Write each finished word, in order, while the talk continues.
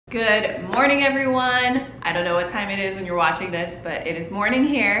Good morning, everyone. I don't know what time it is when you're watching this, but it is morning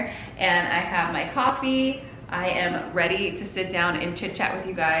here and I have my coffee. I am ready to sit down and chit chat with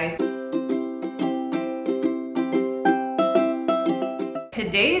you guys.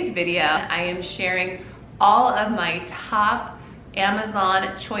 Today's video, I am sharing all of my top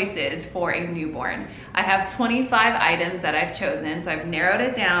Amazon choices for a newborn. I have 25 items that I've chosen, so I've narrowed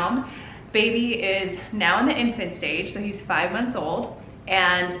it down. Baby is now in the infant stage, so he's 5 months old.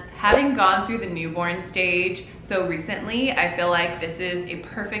 And having gone through the newborn stage so recently, I feel like this is a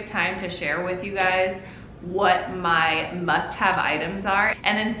perfect time to share with you guys what my must-have items are.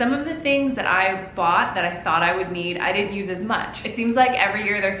 And then some of the things that I bought that I thought I would need, I didn't use as much. It seems like every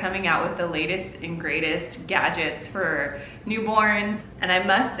year they're coming out with the latest and greatest gadgets for newborns. And I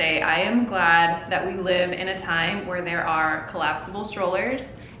must say, I am glad that we live in a time where there are collapsible strollers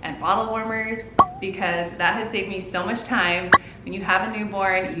and bottle warmers, because that has saved me so much time. When you have a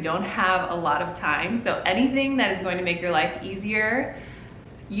newborn, you don't have a lot of time. So anything that is going to make your life easier,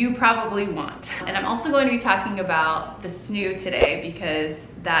 you probably want. And I'm also going to be talking about the Snoo today, because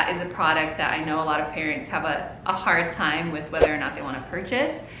that is a product that I know a lot of parents have a hard time with whether or not they want to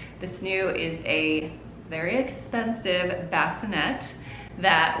purchase. The Snoo is a very expensive bassinet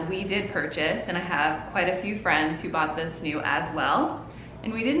that we did purchase, and I have quite a few friends who bought the Snoo as well.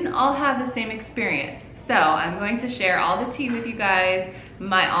 And we didn't all have the same experience. So I'm going to share all the tea with you guys,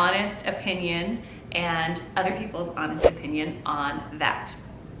 my honest opinion, and other people's honest opinion on that.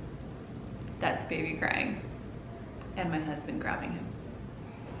 That's baby crying, and my husband grabbing him,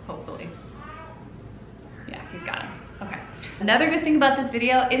 hopefully. Yeah, he's got him. Okay. Another good thing about this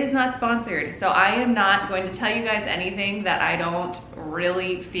video, it is not sponsored. So I am not going to tell you guys anything that I don't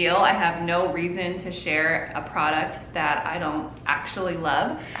really feel. I have no reason to share a product that I don't actually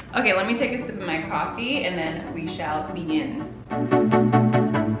love. Okay, let me take a sip of my coffee and then we shall begin.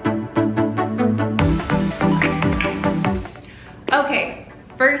 Okay,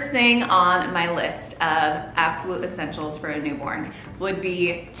 first thing on my list of absolute essentials for a newborn would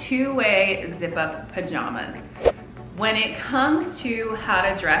be two-way zip-up pajamas. When it comes to how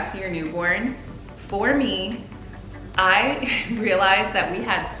to dress your newborn, for me, I realized that we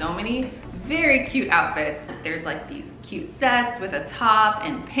had so many very cute outfits. There's like these cute sets with a top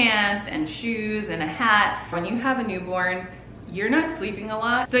and pants and shoes and a hat. When you have a newborn, you're not sleeping a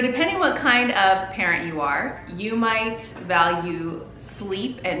lot. So depending what kind of parent you are, you might value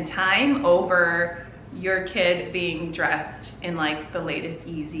sleep and time over your kid being dressed in like the latest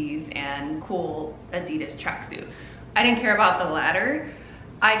Yeezys and cool Adidas tracksuit. I didn't care about the latter.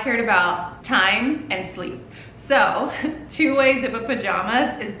 I cared about time and sleep. So two-way zip-up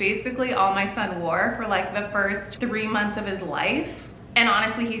pajamas is basically all my son wore for like the first 3 months of his life. And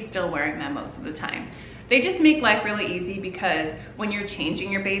honestly, he's still wearing them most of the time. They just make life really easy, because when you're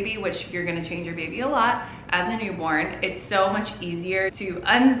changing your baby, which you're gonna change your baby a lot as a newborn, it's so much easier to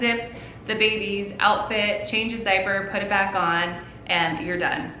unzip the baby's outfit, change his diaper, put it back on, and you're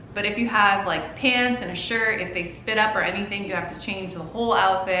done. But if you have like pants and a shirt, if they spit up or anything, you have to change the whole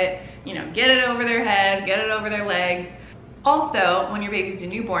outfit, you know, get it over their head, get it over their legs. Also, when your baby's a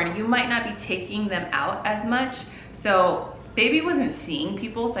newborn, you might not be taking them out as much. So baby wasn't seeing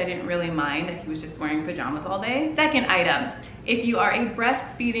people, so I didn't really mind that he was just wearing pajamas all day. Second item, if you are a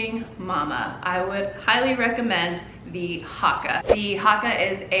breastfeeding mama, I would highly recommend the Haka. The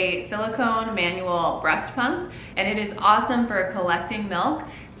Haka is a silicone manual breast pump, and it is awesome for collecting milk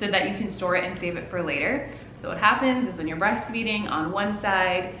so that you can store it and save it for later. So what happens is when you're breastfeeding on one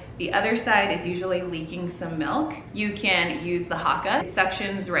side, the other side is usually leaking some milk, you can use the Haka. It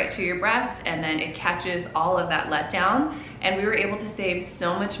suctions right to your breast and then it catches all of that letdown. And we were able to save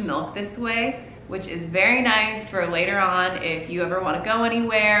so much milk this way, which is very nice for later on if you ever want to go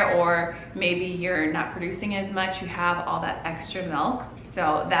anywhere, or maybe you're not producing as much, you have all that extra milk.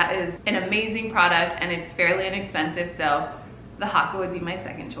 So that is an amazing product, and it's fairly inexpensive. So the Haka would be my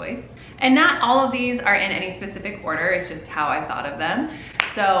second choice. And not all of these are in any specific order, it's just how I thought of them.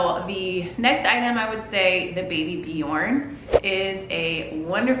 So the next item, I would say the Baby Bjorn is a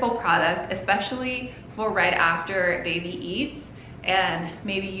wonderful product, especially for right after baby eats and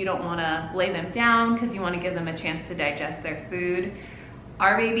maybe you don't want to lay them down because you want to give them a chance to digest their food.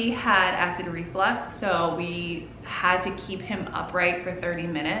 Our baby had acid reflux, so we had to keep him upright for 30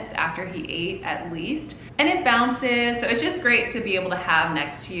 minutes after he ate at least. And it bounces, so it's just great to be able to have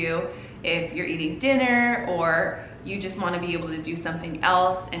next to you if you're eating dinner or you just want to be able to do something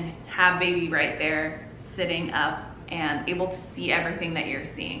else and have baby right there sitting up and able to see everything that you're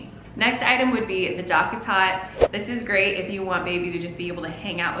seeing. Next item would be the DockATot. This is great if you want baby to just be able to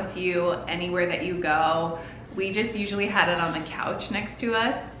hang out with you anywhere that you go. We just usually had it on the couch next to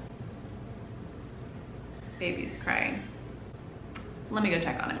us. Baby's crying. Let me go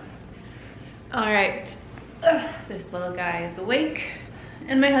check on it. All right, this little guy is awake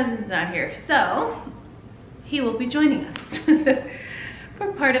and my husband's not here, so he will be joining us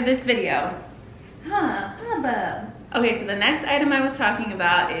for part of this video. Huh, Abba. Okay, so the next item I was talking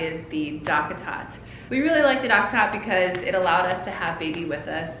about is the DockATot. We really like the DockATot because it allowed us to have Baby with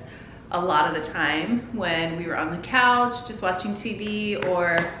us a lot of the time when we were on the couch just watching TV,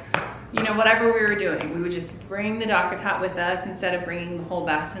 or you know, whatever we were doing. We would just bring the DockATot with us instead of bringing the whole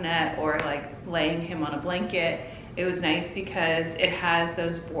bassinet or like laying him on a blanket. It was nice because it has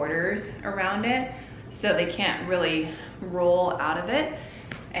those borders around it, so they can't really roll out of it.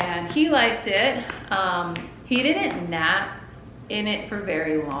 And he liked it. He didn't nap in it for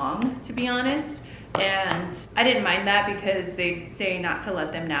very long, to be honest. And I didn't mind that because they say not to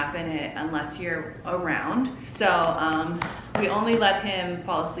let them nap in it unless you're around. So we only let him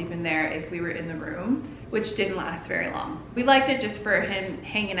fall asleep in there if we were in the room, which didn't last very long. We liked it just for him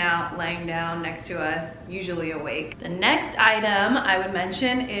hanging out, laying down next to us, usually awake. The next item I would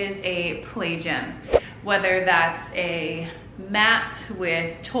mention is a play gym, whether that's a mat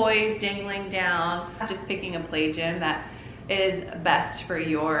with toys dangling down, just picking a play gym that is best for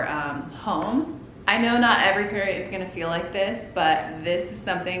your home. I know not every parent is gonna feel like this, but this is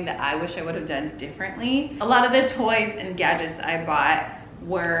something that I wish I would have done differently. A lot of the toys and gadgets I bought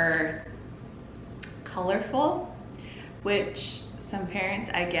were colorful, which some parents,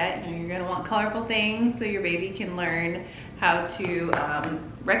 I get, you know, you're gonna want colorful things so your baby can learn how to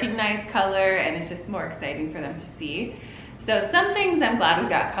recognize color, and it's just more exciting for them to see. So some things I'm glad we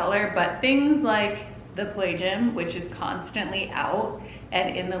got color, but things like the play gym, which is constantly out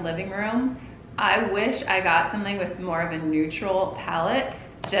and in the living room, I wish I got something with more of a neutral palette,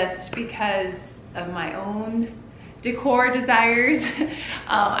 just because of my own decor desires.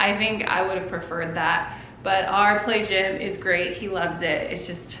 I think I would have preferred that, but our play gym is great. He loves it. It's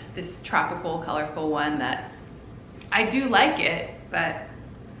just this tropical, colorful one that I do like it, but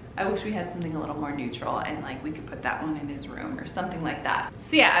I wish we had something a little more neutral, and like we could put that one in his room or something like that.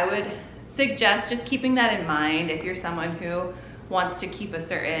 So yeah, I would suggest just keeping that in mind. If you're someone who wants to keep a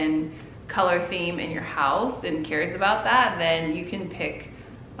certain color theme in your house and cares about that, then you can pick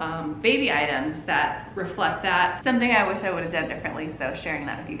baby items that reflect that. Something I wish I would have done differently, so sharing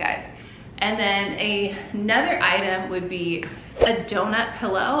that with you guys. And then another item would be a donut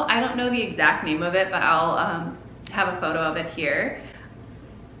pillow. I don't know the exact name of it, but I'll have a photo of it here.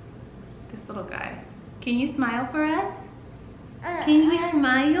 This little guy. Can you smile for us? Can you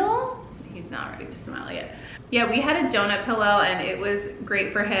smile? He's not ready to smile yet. Yeah, we had a donut pillow and it was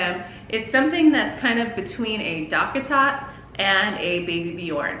great for him. It's something that's kind of between a DockATot and a Baby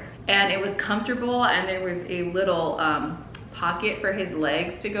Bjorn. And it was comfortable, and there was a little pocket for his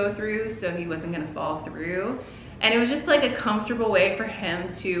legs to go through so he wasn't gonna fall through. And it was just like a comfortable way for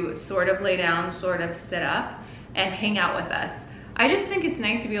him to sort of lay down, sort of sit up and hang out with us. I just think it's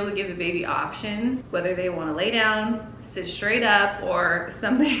nice to be able to give the baby options, whether they wanna lay down, sit straight up, or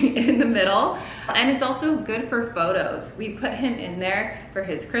something in the middle. And it's also good for photos. We put him in there for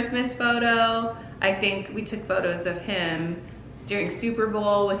his Christmas photo. I think we took photos of him during Super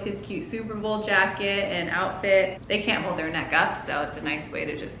Bowl with his cute Super Bowl jacket and outfit. They can't hold their neck up, so it's a nice way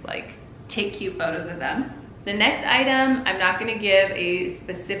to just like take cute photos of them. The next item, I'm not gonna give a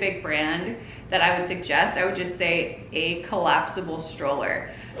specific brand that I would suggest. I would just say a collapsible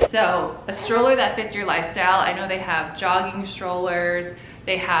stroller. So a stroller that fits your lifestyle. I know they have jogging strollers,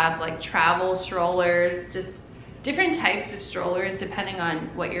 they have like travel strollers, just different types of strollers depending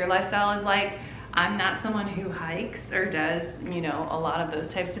on what your lifestyle is like. I'm not someone who hikes or does, you know, a lot of those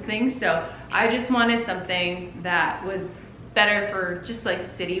types of things. So I just wanted something that was better for just like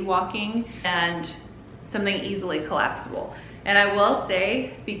city walking and something easily collapsible. And I will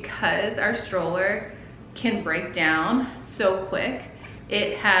say, because our stroller can break down so quick,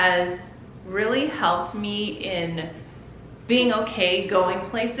 it has really helped me in being okay going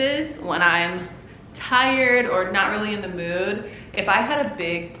places when I'm tired or not really in the mood. If I had a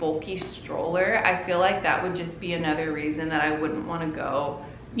big bulky stroller, I feel like that would just be another reason that I wouldn't want to go,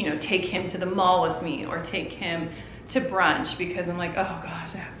 you know, take him to the mall with me or take him to brunch, because I'm like, oh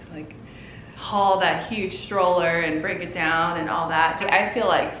gosh, I have to like haul that huge stroller and break it down and all that. I feel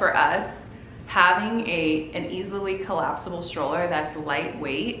like for us, having an easily collapsible stroller that's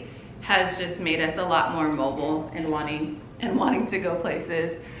lightweight has just made us a lot more mobile and wanting to go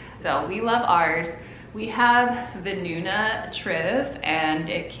places. So we love ours. We have the Nuna Triv, and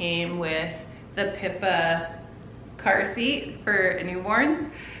it came with the Pippa car seat for newborns.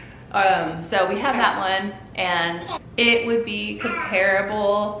 So we have that one, and it would be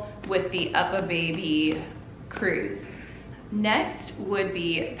comparable with the UPPAbaby cruise. Next would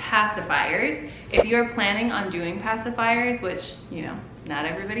be pacifiers. If you're planning on doing pacifiers, which, you know, not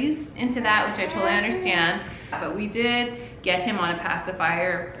everybody's into that, which I totally understand, but we did get him on a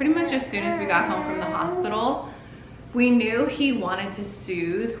pacifier pretty much as soon as we got home from the hospital. We knew he wanted to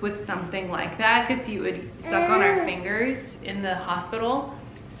soothe with something like that because he would suck on our fingers in the hospital.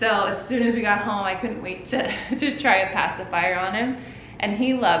 So as soon as we got home, I couldn't wait to try a pacifier on him, and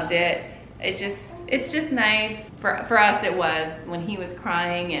he loved it. It's just nice. For us, it was when he was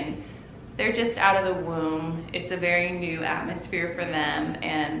crying and they're just out of the womb. It's a very new atmosphere for them,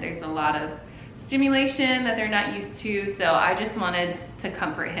 and there's a lot of stimulation that they're not used to. So I just wanted to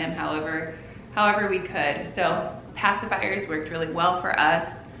comfort him however we could. So pacifiers worked really well for us.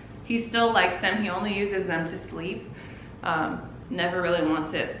 He still likes them. He only uses them to sleep. Never really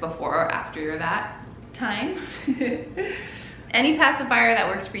wants it before or after that time. Any pacifier that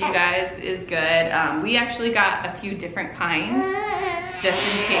works for you guys is good. We actually got a few different kinds, just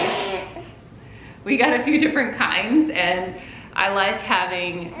in case. We got a few different kinds, and I like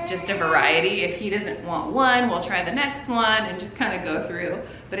having just a variety. If he doesn't want one, we'll try the next one and just kind of go through.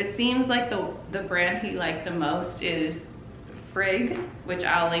 But it seems like the brand he liked the most is Frig, which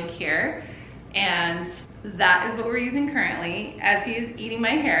I'll link here. And that is what we're using currently as he is eating my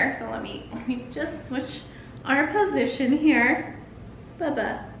hair. So let me just switch our position here.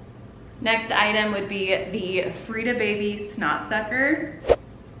 Bubba. Next item would be the Frida Baby Snot Sucker.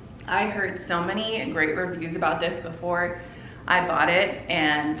 I heard so many great reviews about this before I bought it,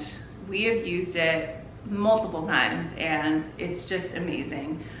 and we have used it multiple times, and it's just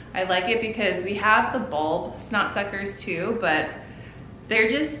amazing. I like it because we have the bulb snot suckers too, but they're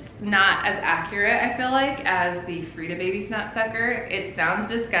just not as accurate, I feel like, as the Frida Baby Snot Sucker. It sounds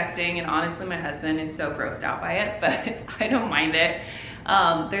disgusting, and honestly my husband is so grossed out by it, but I don't mind it.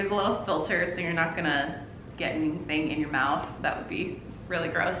 There's a little filter, so you're not gonna get anything in your mouth. That would be really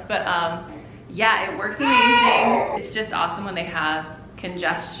gross, but yeah, it works amazing. It's just awesome when they have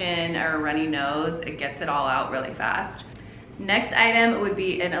congestion or a runny nose. It gets it all out really fast. Next item would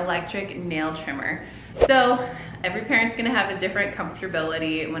be an electric nail trimmer. So every parent's gonna have a different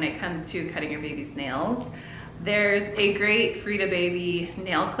comfortability when it comes to cutting your baby's nails. There's a great Frida Baby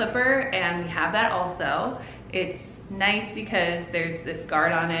nail clipper, and we have that also. It's nice because there's this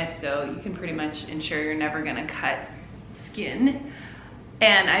guard on it, so you can pretty much ensure you're never gonna cut skin.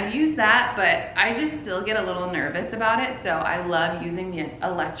 And I've used that, but I just still get a little nervous about it, so I love using the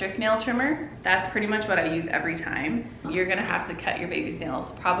electric nail trimmer. That's pretty much what I use every time. You're gonna have to cut your baby's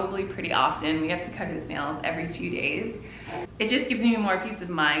nails probably pretty often. We have to cut his nails every few days. It just gives me more peace of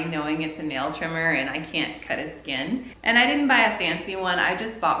mind knowing it's a nail trimmer and I can't cut his skin. And I didn't buy a fancy one, I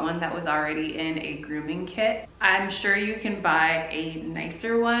just bought one that was already in a grooming kit. I'm sure you can buy a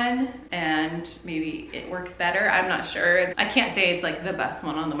nicer one and maybe it works better, I'm not sure. I can't say it's like the best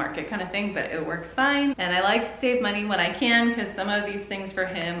one on the market kind of thing, but it works fine. And I like to save money when I can because some of these things for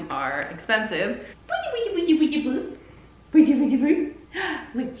him are expensive. What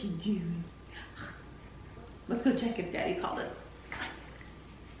you doing? Let's go check if Daddy called us. Come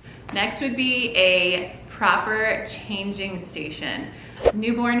on. Next would be a proper changing station.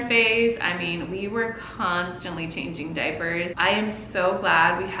 Newborn phase, I mean, we were constantly changing diapers. I am so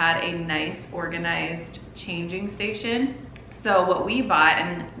glad we had a nice organized changing station. So what we bought,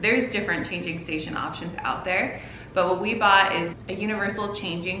 and there's different changing station options out there, but what we bought is a universal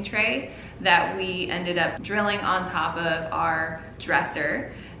changing tray that we ended up drilling on top of our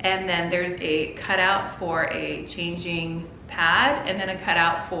dresser. And then there's a cutout for a changing pad, and then a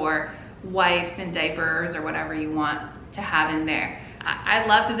cutout for wipes and diapers or whatever you want to have in there. I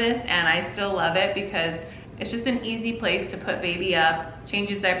loved this, and I still love it because it's just an easy place to put baby up, change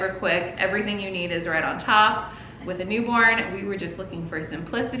his diaper quick, everything you need is right on top. With a newborn, we were just looking for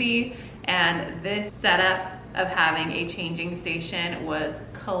simplicity, and this setup of having a changing station was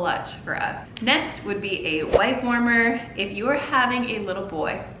clutch for us. Next would be a wipe warmer. If you are having a little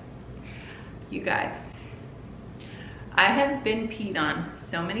boy, you guys, I have been peed on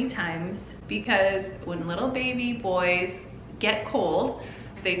so many times because when little baby boys get cold,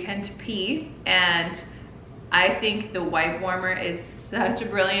 they tend to pee, and I think the wipe warmer is such a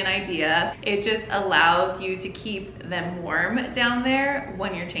brilliant idea. It just allows you to keep them warm down there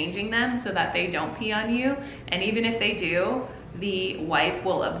when you're changing them so that they don't pee on you. And even if they do, the wipe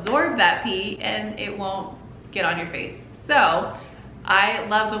will absorb that pee and it won't get on your face. So I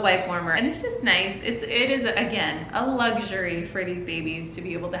love the wipe warmer, and it's just nice. It is, again, a luxury for these babies to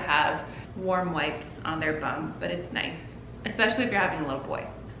be able to have warm wipes on their bum, but it's nice, especially if you're having a little boy.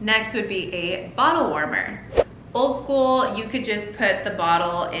 Next would be a bottle warmer. Old school, you could just put the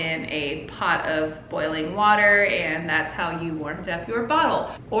bottle in a pot of boiling water and that's how you warmed up your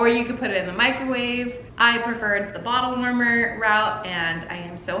bottle. Or you could put it in the microwave. I preferred the bottle warmer route and I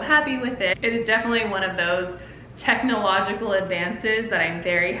am so happy with it. It is definitely one of those technological advances that I'm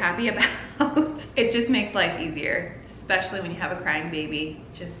very happy about. It just makes life easier, especially when you have a crying baby.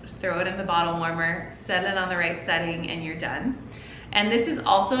 Just throw it in the bottle warmer, set it on the right setting, and you're done. And this is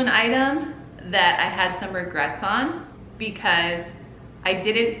also an item that I had some regrets on because I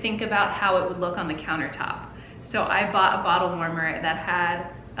didn't think about how it would look on the countertop. So I bought a bottle warmer that had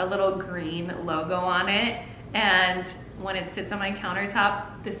a little green logo on it, and when it sits on my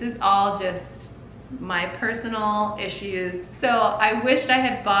countertop, this is all just my personal issues. So I wished I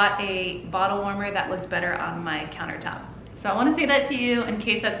had bought a bottle warmer that looked better on my countertop. So I want to say that to you in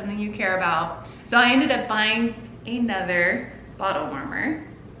case that's something you care about. So I ended up buying another bottle warmer.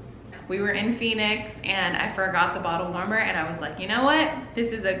 We were in Phoenix and I forgot the bottle warmer and I was like, you know what?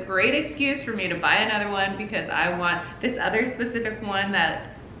 This is a great excuse for me to buy another one because I want this other specific one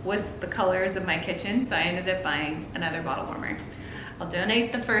that was the colors of my kitchen. So I ended up buying another bottle warmer. I'll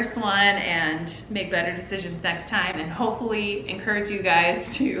donate the first one and make better decisions next time and hopefully encourage you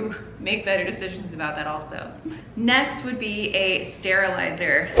guys to make better decisions about that also. Next would be a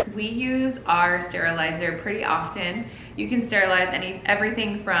sterilizer. We use our sterilizer pretty often. You can sterilize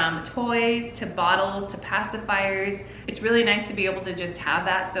everything from toys to bottles to pacifiers. It's really nice to be able to just have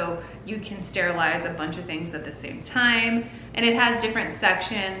that so you can sterilize a bunch of things at the same time. And it has different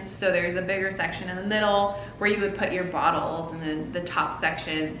sections. So there's a bigger section in the middle where you would put your bottles, and then the top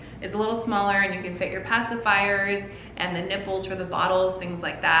section is a little smaller and you can fit your pacifiers and the nipples for the bottles, things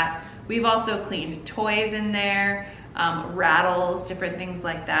like that. We've also cleaned toys in there, rattles, different things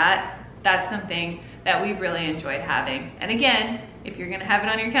like that. That's something that we've really enjoyed having. And again, if you're gonna have it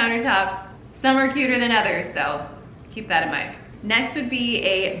on your countertop, some are cuter than others, so keep that in mind. Next would be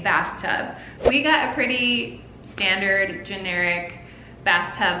a bathtub. We got a pretty standard, generic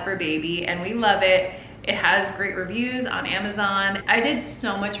bathtub for baby, and we love it. It has great reviews on Amazon. I did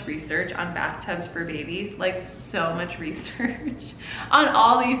so much research on bathtubs for babies, like so much research on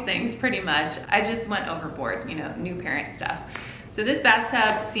all these things pretty much. I just went overboard, you know, new parent stuff. So this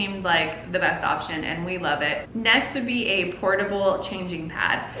bathtub seemed like the best option and we love it. Next would be a portable changing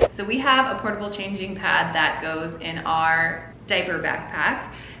pad. So we have a portable changing pad that goes in our diaper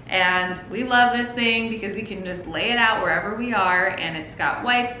backpack. And we love this thing because we can just lay it out wherever we are, and it's got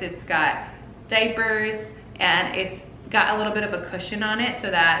wipes, it's got diapers, and it's got a little bit of a cushion on it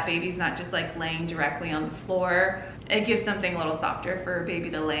so that baby's not just like laying directly on the floor. It gives something a little softer for a baby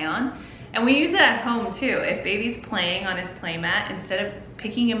to lay on. And we use it at home too. If baby's playing on his play mat, instead of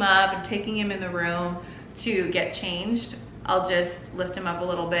picking him up and taking him in the room to get changed, I'll just lift him up a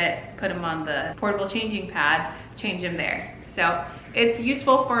little bit, put him on the portable changing pad, change him there. So it's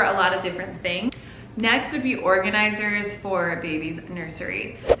useful for a lot of different things. Next would be organizers for baby's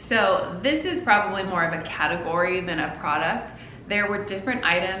nursery. So this is probably more of a category than a product. There were different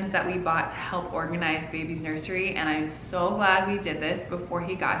items that we bought to help organize baby's nursery, and I'm so glad we did this before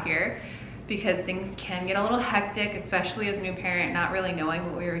he got here because things can get a little hectic, especially as a new parent, not really knowing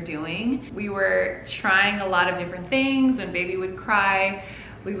what we were doing. We were trying a lot of different things. When baby would cry,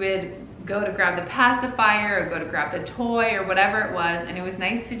 we would go to grab the pacifier or go to grab the toy or whatever it was, and it was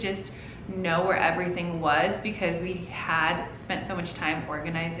nice to just know where everything was because we had spent so much time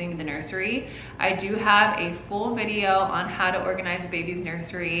organizing the nursery. I do have a full video on how to organize a baby's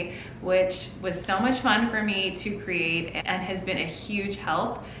nursery, which was so much fun for me to create and has been a huge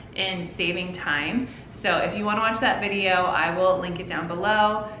help in saving time. So if you want to watch that video, I will link it down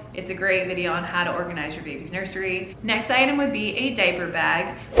below. It's a great video on how to organize your baby's nursery. Next item would be a diaper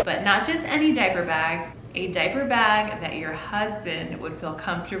bag, but not just any diaper bag, a diaper bag that your husband would feel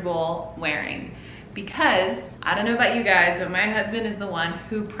comfortable wearing. Because, I don't know about you guys, but my husband is the one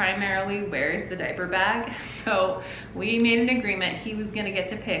who primarily wears the diaper bag. So we made an agreement he was gonna get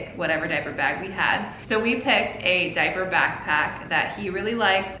to pick whatever diaper bag we had. So we picked a diaper backpack that he really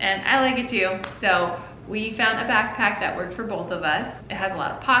liked, and I like it too. So we found a backpack that worked for both of us. It has a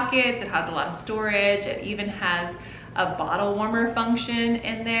lot of pockets, it has a lot of storage, it even has a bottle warmer function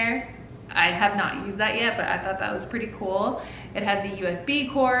in there. I have not used that yet, but I thought that was pretty cool. It has a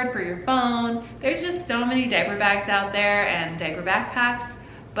USB cord for your phone. There's just so many diaper bags out there and diaper backpacks.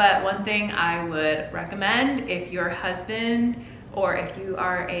 But one thing I would recommend if your husband or if you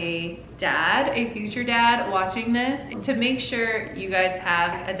are a dad, a future dad watching this, to make sure you guys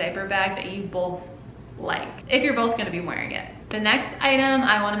have a diaper bag that you both like, if you're both gonna be wearing it. The next item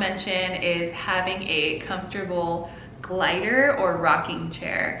I wanna mention is having a comfortable glider or rocking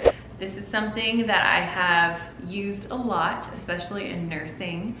chair. This is something that I have used a lot, especially in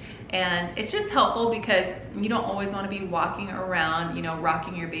nursing. And it's just helpful because you don't always want to be walking around, you know,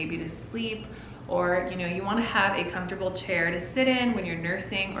 rocking your baby to sleep, or, you know, you want to have a comfortable chair to sit in when you're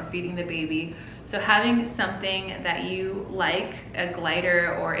nursing or feeding the baby. So having something that you like, a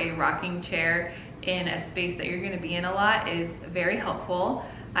glider or a rocking chair in a space that you're going to be in a lot, is very helpful.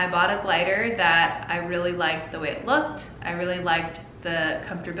 I bought a glider that I really liked the way it looked. I really liked the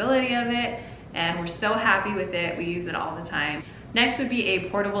comfortability of it, and we're so happy with it. We use it all the time. Next would be a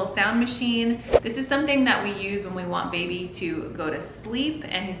portable sound machine. This is something that we use when we want baby to go to sleep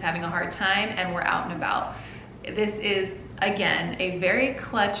and he's having a hard time and we're out and about. This is, again, a very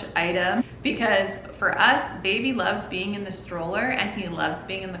clutch item because for us, baby loves being in the stroller and he loves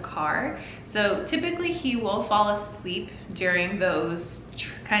being in the car. So typically he will fall asleep during those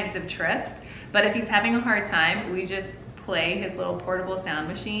kinds of trips, but if he's having a hard time, we just play his little portable sound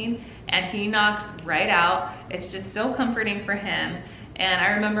machine and he knocks right out. It's just so comforting for him. And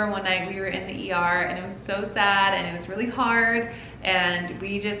I remember one night we were in the ER and it was so sad and it was really hard, and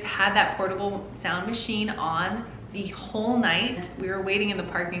we just had that portable sound machine on the whole night. We were waiting in the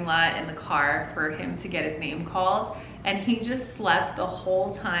parking lot in the car for him to get his name called, and he just slept the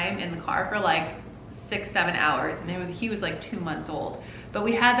whole time in the car for like 6-7 hours, and he was like 2 months old. But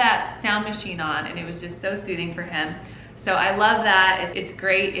we had that sound machine on and it was just so soothing for him. So I love that. It's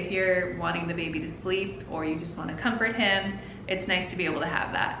great if you're wanting the baby to sleep or you just want to comfort him. It's nice to be able to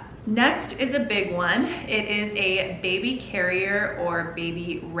have that. Next is a big one. It is a baby carrier or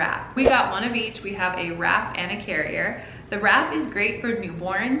baby wrap. We got one of each. We have a wrap and a carrier. The wrap is great for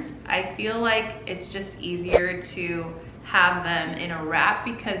newborns. I feel like it's just easier to have them in a wrap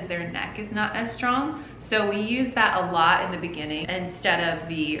because their neck is not as strong. So we use that a lot in the beginning instead of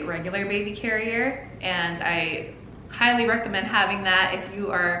the regular baby carrier, and I highly recommend having that if you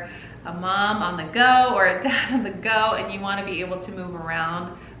are a mom on the go or a dad on the go and you want to be able to move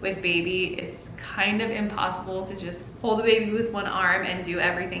around with baby. It's kind of impossible to just hold the baby with one arm and do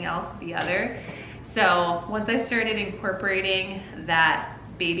everything else with the other. So once I started incorporating that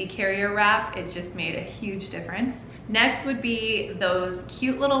baby carrier wrap, it just made a huge difference. Next would be those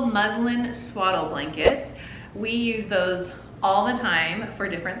cute little muslin swaddle blankets. We use those all the time for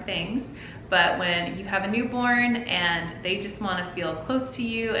different things. But when you have a newborn and they just want to feel close to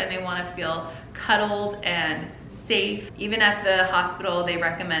you and they want to feel cuddled and safe, even at the hospital they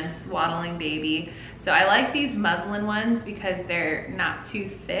recommend swaddling baby. So I like these muslin ones because they're not too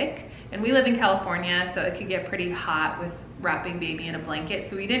thick, and we live in California, so it could get pretty hot with wrapping baby in a blanket,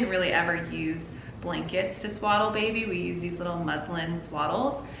 so we didn't really ever use blankets to swaddle baby. We use these little muslin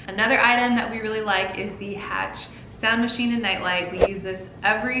swaddles. Another item that we really like is the Hatch sound machine and nightlight. We use this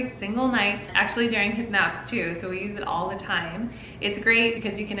every single night, actually during his naps too, so we use it all the time. It's great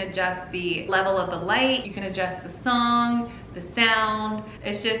because you can adjust the level of the light, you can adjust the song, the sound.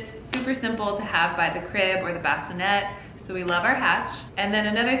 It's just super simple to have by the crib or the bassinet, so we love our Hatch. And then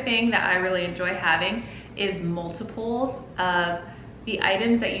another thing that I really enjoy having is multiples of the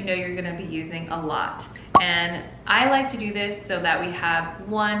items that you know you're gonna be using a lot. And I like to do this so that we have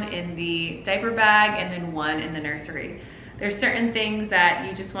one in the diaper bag and then one in the nursery. There's certain things that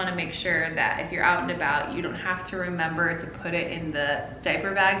you just want to make sure that if you're out and about, you don't have to remember to put it in the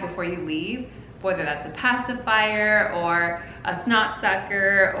diaper bag before you leave, whether that's a pacifier or a snot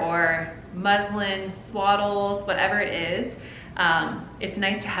sucker or muslin swaddles, whatever it is. It's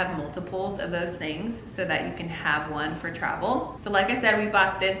nice to have multiples of those things so that you can have one for travel. So like I said, we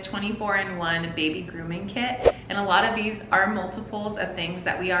bought this 24-in-1 baby grooming kit, and a lot of these are multiples of things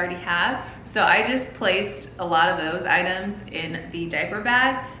that we already have. So I just placed a lot of those items in the diaper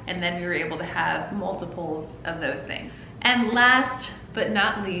bag, and then we were able to have multiples of those things. And last but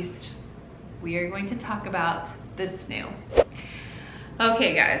not least, we are going to talk about the Snoo.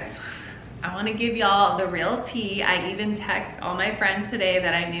 Okay guys, I want to give y'all the real tea. I even texted all my friends today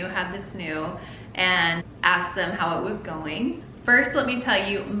that I knew had the Snoo and asked them how it was going. First, let me tell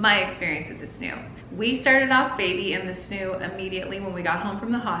you my experience with the Snoo. We started off baby in the Snoo immediately when we got home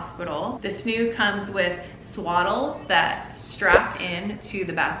from the hospital. The Snoo comes with swaddles that strap in to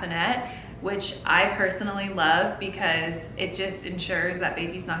the bassinet, which I personally love because it just ensures that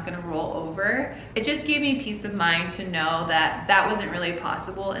baby's not gonna roll over. It just gave me peace of mind to know that that wasn't really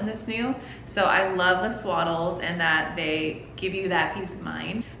possible in the Snoo. So I love the swaddles and that they give you that peace of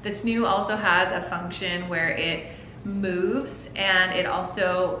mind. The Snoo also has a function where it moves and it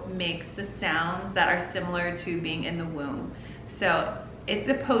also makes the sounds that are similar to being in the womb. So it's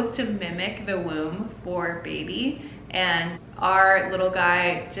supposed to mimic the womb for baby, and our little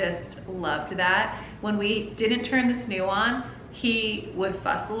guy just loved that. When we didn't turn the Snoo on, he would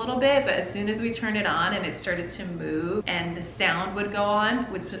fuss a little bit, but as soon as we turned it on and it started to move and the sound would go on,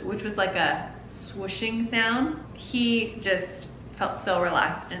 which was like a swooshing sound, he just felt so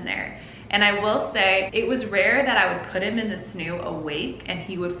relaxed in there. And I will say, it was rare that I would put him in the Snoo awake and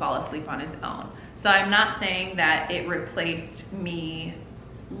he would fall asleep on his own. So I'm not saying that it replaced me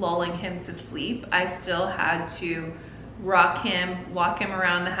lulling him to sleep. I still had to rock him, walk him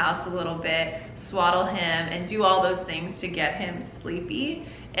around the house a little bit, swaddle him, and do all those things to get him sleepy.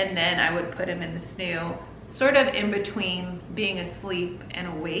 And then I would put him in the Snoo, sort of in between being asleep and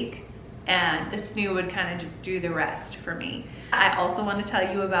awake, and the Snoo would kind of just do the rest for me. I also want to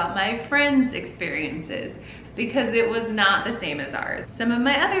tell you about my friends' experiences, because it was not the same as ours. Some of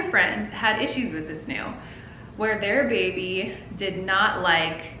my other friends had issues with the Snoo, where their baby did not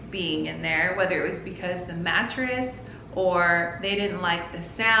like being in there, whether it was because the mattress or they didn't like the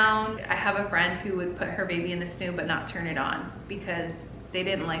sound. I have a friend who would put her baby in the Snoo but not turn it on because they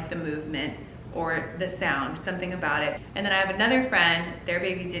didn't like the movement or the sound, something about it. And then I have another friend, their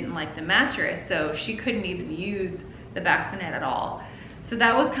baby didn't like the mattress, so she couldn't even use the bassinet at all. So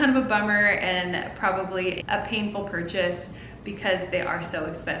that was kind of a bummer and probably a painful purchase because they are so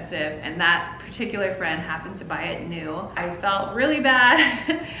expensive, and that particular friend happened to buy it new. I felt really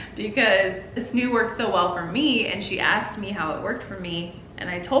bad because the Snoo worked so well for me, and she asked me how it worked for me, and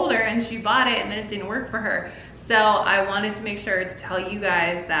I told her, and she bought it, and then it didn't work for her. So I wanted to make sure to tell you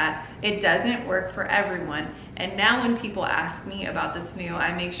guys that it doesn't work for everyone. And now when people ask me about the Snoo,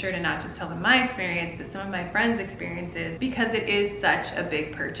 I make sure to not just tell them my experience, but some of my friends' experiences, because it is such a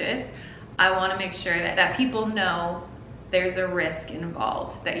big purchase. I want to make sure that people know there's a risk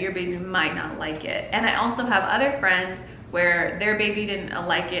involved, that your baby might not like it. And I also have other friends where their baby didn't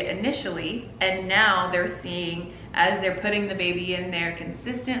like it initially, and now they're seeing, as they're putting the baby in there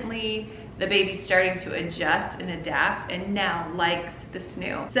consistently, the baby's starting to adjust and adapt and now likes the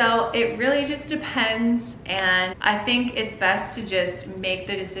Snoo. So it really just depends, and I think it's best to just make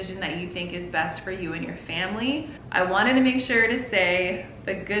the decision that you think is best for you and your family. I wanted to make sure to say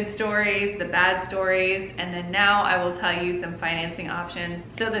the good stories, the bad stories, and then now I will tell you some financing options.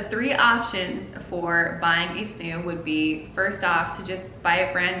 So the 3 options for buying a Snoo would be, first off, to just buy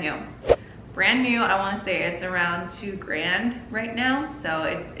it brand new. Brand new, I want to say it's around $2 grand right now, so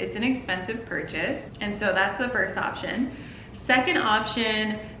it's an expensive purchase, and so that's the first option. Second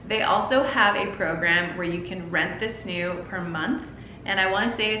option, they also have a program where you can rent the Snoo per month, and I want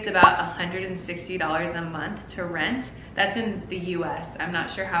to say it's about $160 a month to rent. That's in the US. I'm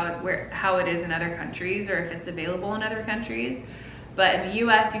not sure how it is in other countries, or if it's available in other countries. But in the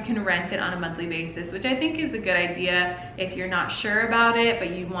US, you can rent it on a monthly basis, which I think is a good idea if you're not sure about it,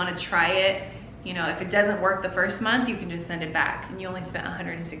 but you want to try it. You know, if it doesn't work the first month, you can just send it back, and you only spent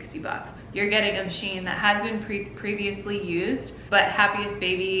 160 bucks. You're getting a machine that has been previously used, but Happiest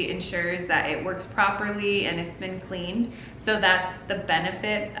Baby ensures that it works properly and it's been cleaned. So that's the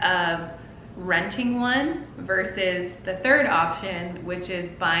benefit of renting one versus the third option, which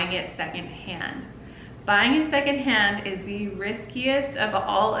is buying it secondhand. Buying it secondhand is the riskiest of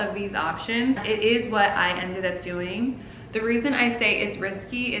all of these options. It is what I ended up doing. The reason I say it's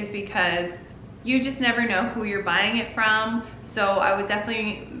risky is because you just never know who you're buying it from. So I would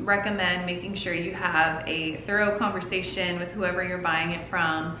definitely recommend making sure you have a thorough conversation with whoever you're buying it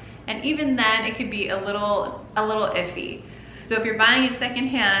from. And even then, it could be a little iffy. So if you're buying it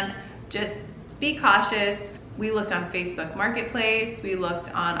secondhand, just be cautious. We looked on Facebook Marketplace, we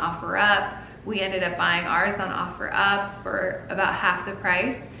looked on OfferUp. We ended up buying ours on OfferUp for about half the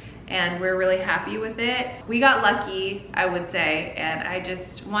price, and we're really happy with it. We got lucky, I would say, and I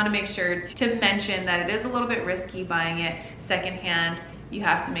just want to make sure to mention that it is a little bit risky buying it secondhand. You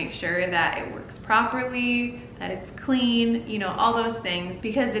have to make sure that it works properly, that it's clean, you know, all those things,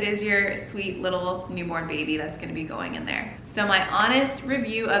 because it is your sweet little newborn baby that's going to be going in there. So my honest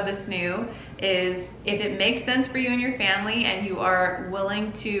review of the Snoo is, if it makes sense for you and your family and you are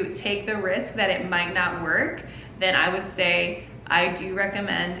willing to take the risk that it might not work, then I would say I do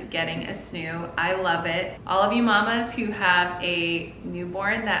recommend getting a Snoo. I love it. All of you mamas who have a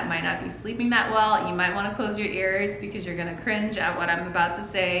newborn that might not be sleeping that well, you might want to close your ears because you're going to cringe at what I'm about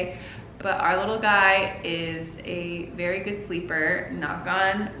to say. But our little guy is a very good sleeper, knock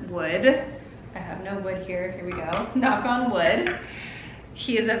on wood. I have no wood here, here we go, knock on wood.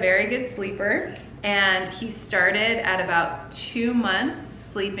 He is a very good sleeper, and he started at about 2 months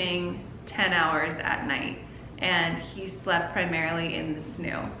sleeping 10 hours at night, and he slept primarily in the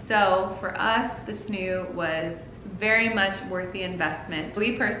Snoo. So for us, the Snoo was very much worth the investment.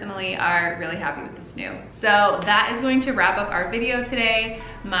 We personally are really happy with the Snoo. So that is going to wrap up our video today.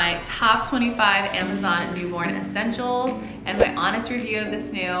 My top 25 Amazon newborn essentials. and my honest review of the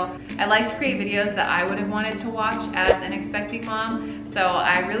Snoo. I like to create videos that I would have wanted to watch as an expecting mom, so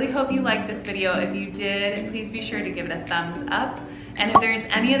I really hope you liked this video. If you did, please be sure to give it a thumbs up. And if there's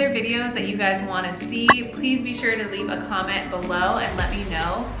any other videos that you guys want to see, please be sure to leave a comment below and let me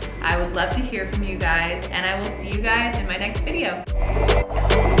know. I would love to hear from you guys, and I will see you guys in my next video.